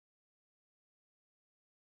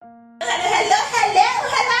Hello.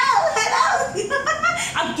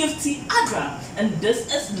 I'm Gifty Adrah, and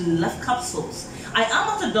this is Love Capsules. I am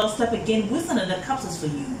at the doorstep again with another capsules for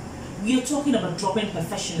you. We are talking about dropping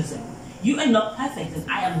perfectionism. You are not perfect, and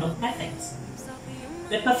I am not perfect.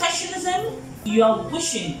 The perfectionism, you are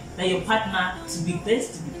wishing that your partner to be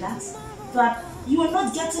this, to be that, but you are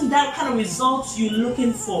not getting that kind of results you're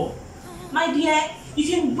looking for. My dear, you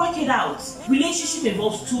can work it out. Relationship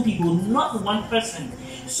involves two people, not one person.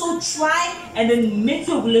 So try and then make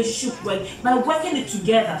your relationship work by working it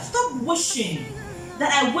together. Stop wishing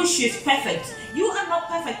that I wish is perfect. You are not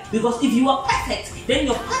perfect, because if you are perfect, then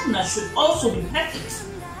your partner should also be perfect.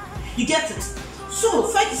 You get it? So,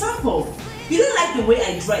 for example, you don't like the way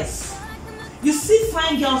I dress. You see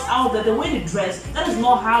fine girls out there, the way they dress, that is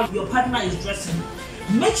not how your partner is dressing.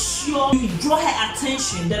 Make sure you draw her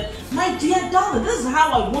attention that, my dear darling, this is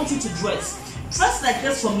how I want you to dress. Dress like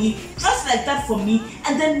this for me, dress like that for me,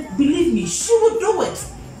 and then believe me, she will do it.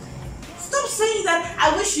 Stop saying that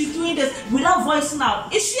I wish she's doing this without voicing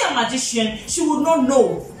out. Is she a magician? She would not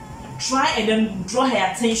know. Try and then draw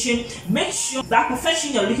her attention. Make sure that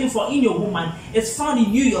perfection you're looking for in your woman is found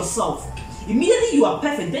in you yourself. Immediately you are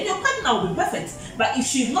perfect, then your partner will be perfect. But if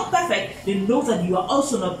she's not perfect, then know that you are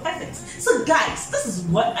also not perfect. So guys, this is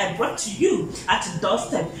what I brought to you at your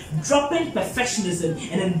doorstep. Dropping perfectionism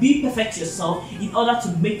and then be perfect yourself in order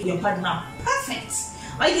to make your partner perfect.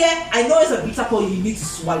 But yeah, I know it's a bitter pill you need to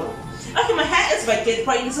swallow. Okay, my hair is by Get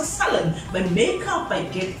Bright in a Salon. My makeup by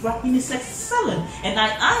Get Bright in a Salon. And I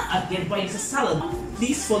am at Get Bright in a Salon.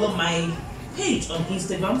 Please follow my page on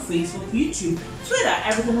Instagram, Facebook, YouTube, Twitter.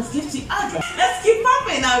 Everything is Gifty Adrah. Let's keep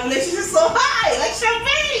popping. Our relationship so high, like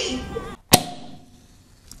champagne.